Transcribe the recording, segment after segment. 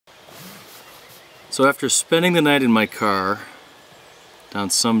So after spending the night in my car down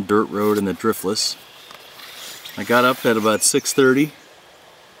some dirt road in the Driftless, I got up at about 6:30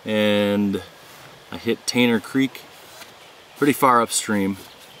 and I hit Tanner Creek, pretty far upstream.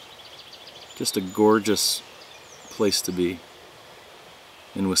 Just a gorgeous place to be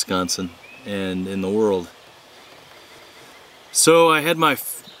in Wisconsin and in the world. So I had my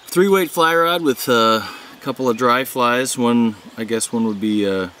 3-weight fly rod with a couple of dry flies. One, I guess one would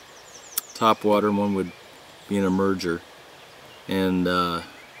be top water and one would be an emerger, and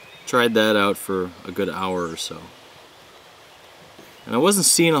tried that out for a good hour or so, and I wasn't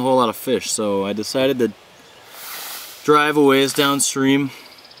seeing a whole lot of fish, so I decided to drive a ways downstream.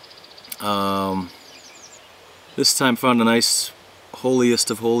 This time found a nice holiest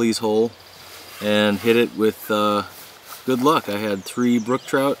of holies hole and hit it with good luck. I had 3 brook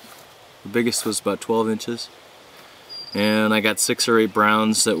trout. The biggest was about 12 inches. And I got 6 or 8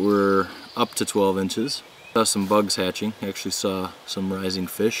 browns that were up to 12 inches. Saw some bugs hatching. Actually saw some rising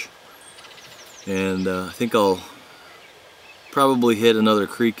fish. And I think I'll probably hit another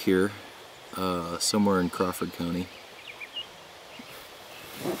creek here, somewhere in Crawford County.